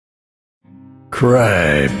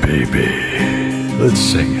Cry, baby. Let's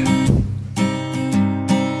sing it.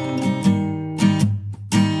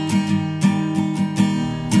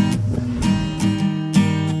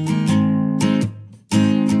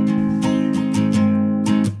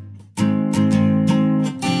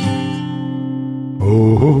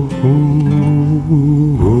 Oh,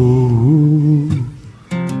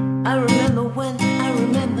 I remember when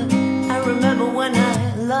I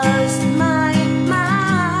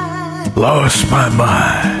lost my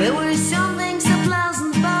mind. There were something so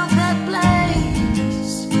pleasant about that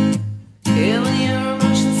place. Even your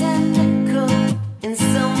emotions and echo in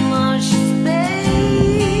so much space.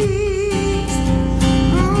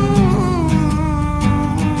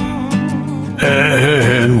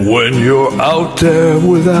 And when you're out there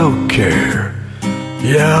without care,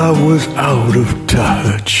 yeah, I was out of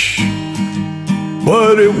touch.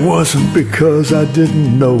 But it wasn't because I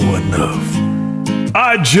didn't know enough.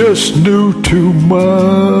 I just knew too much.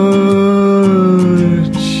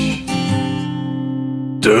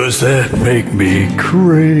 Does that make me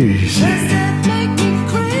crazy?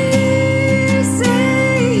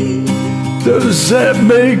 Does that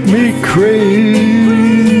make me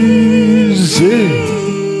crazy?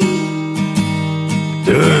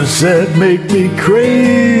 Does that make me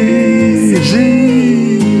crazy?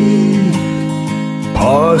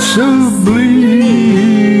 Possibly.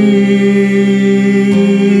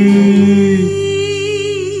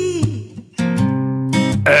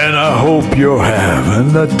 And I hope you're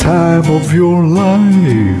having the time of your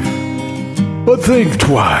life. But think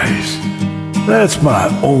twice. That's my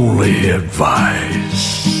only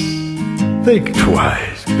advice. Think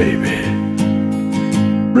twice, baby.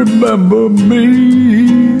 Remember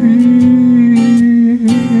me.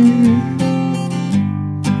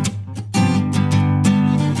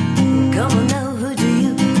 Come on now, who do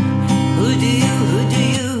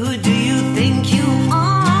you think you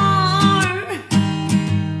are?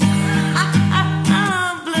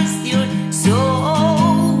 Bless your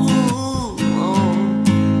soul.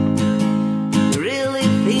 Really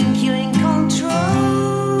think you're in control?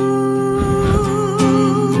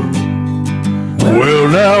 Well,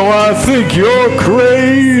 now I think you're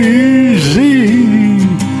crazy.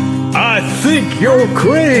 I think you're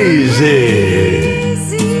crazy.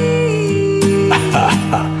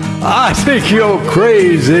 I think you're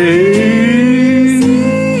crazy.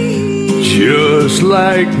 Just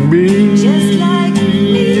like me. Just like me.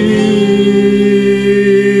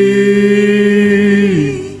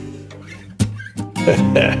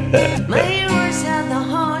 My heroes have the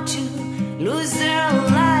heart to lose their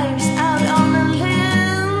lives out on a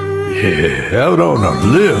limb. Yeah, out on a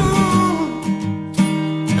limb.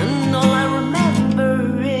 And all I remember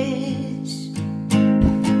is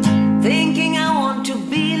thinking I want to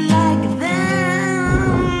be like them.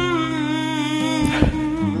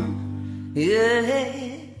 Yeah.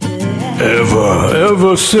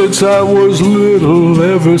 Ever since I was little,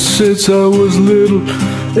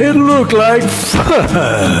 it looked like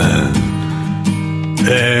fun.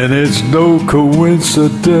 And it's no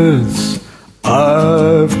coincidence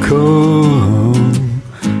I've come.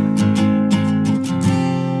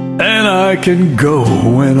 And I can go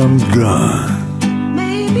when I'm done.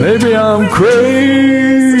 Maybe I'm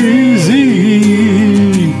crazy.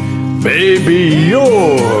 Maybe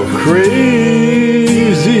you're crazy.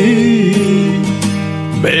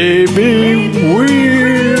 Maybe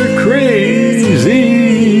we're crazy.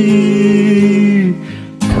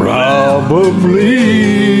 Probably.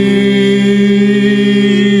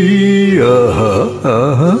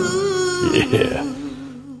 Yeah.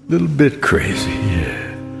 Little bit crazy,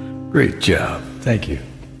 yeah. Great job. Thank you.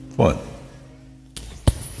 Fun.